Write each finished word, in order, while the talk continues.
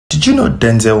Did you know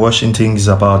Denzel Washington is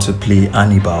about to play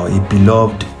Hannibal, a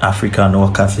beloved African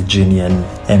or Carthaginian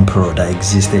emperor that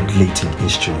existed late in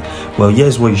history? Well,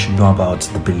 here's what you should know about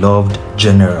the beloved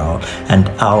general and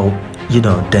how,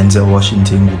 Denzel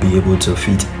Washington will be able to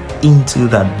fit into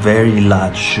that very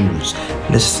large shoes.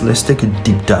 Let's take a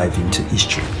deep dive into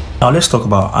history. Now let's talk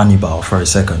about Hannibal for a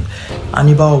second.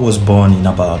 Hannibal was born in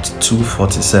about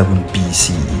 247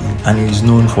 BCE and he is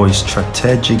known for his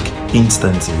strategic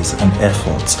instances and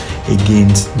efforts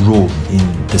against Rome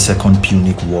in the Second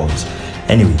Punic Wars.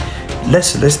 Anyway,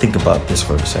 let's think about this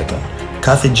for a second.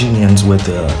 Carthaginians were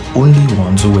the only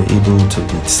ones who were able to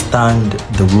withstand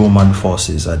the Roman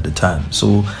forces at the time.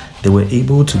 So they were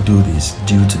able to do this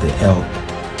due to the help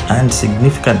and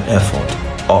significant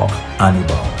effort of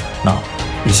Hannibal. Now,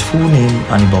 his full name,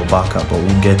 Hannibal Barca, but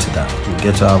we'll get to that. We'll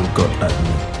get to how he got that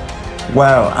name.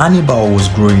 While Hannibal was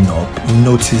growing up, he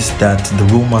noticed that the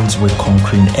Romans were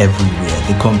conquering everywhere.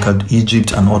 They conquered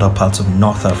Egypt and other parts of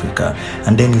North Africa.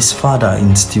 And then his father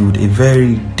instilled a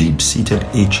very deep-seated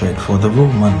hatred for the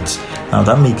Romans. Now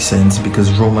that makes sense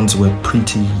because Romans were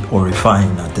pretty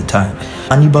horrifying at the time.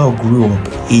 Hannibal grew up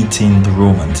hating the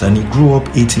Romans, and he grew up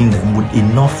hating them with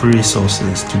enough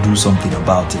resources to do something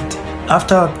about it.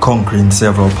 After conquering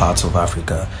several parts of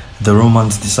Africa, the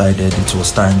Romans decided it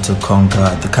was time to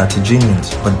conquer the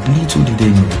Carthaginians, but little did they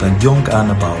know that young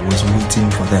Hannibal was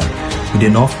waiting for them with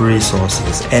enough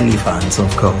resources, elephants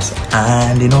of course,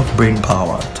 and enough brain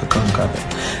power to conquer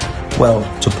them.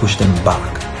 Well, to push them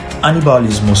back. Hannibal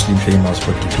is mostly famous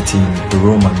for defeating the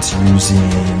Romans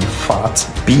using fat,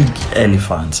 big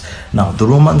elephants. Now, the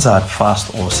Romans had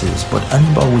fast horses, but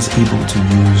Hannibal was able to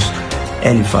use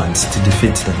elephants to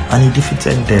defeat them, and he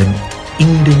defeated them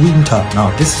in the winter.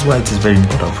 Now this is why it is very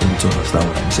important for you to understand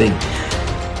what I'm saying.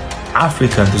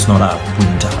 Africa does not have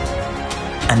winter,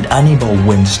 and Hannibal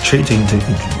went straight into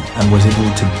Italy and was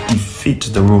able to defeat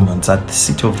the Romans at the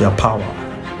seat of their power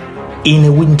in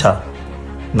the winter.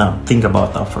 Now think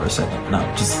about that for a second.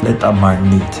 Now just let that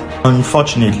marinate.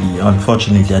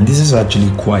 Unfortunately, and this is actually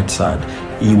quite sad,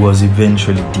 he was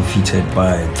eventually defeated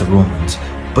by the Romans.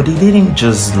 But he didn't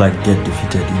just get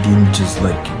defeated, he didn't just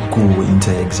go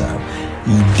into exile.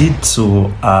 He did so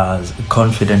as a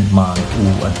confident man who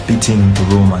had beaten the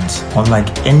Romans, unlike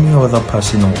any other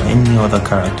person or any other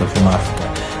character from Africa,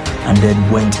 and then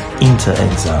went into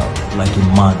exile like a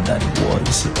man that he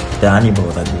was, the Hannibal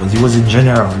that he was. He was a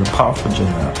general, a powerful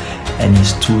general, and he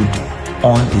stood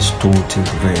on his toe till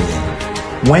the very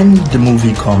end. When the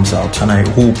movie comes out, and I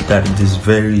hope that it is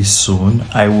very soon,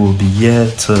 I will be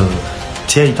here to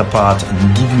tear it apart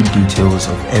and give you details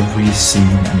of every scene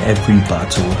and every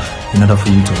battle in order for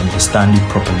you to understand it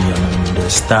properly and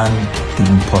understand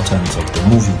the importance of the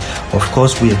movie. Of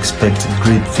course, we expect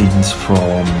great things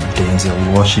from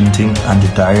Denzel Washington and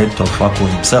the director Fako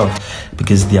himself,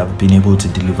 because they have been able to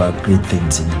deliver great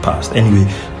things in the past. Anyway,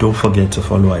 don't forget to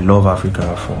follow I Love Africa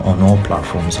on all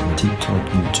platforms on TikTok,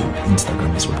 YouTube,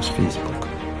 Instagram, as well as Facebook.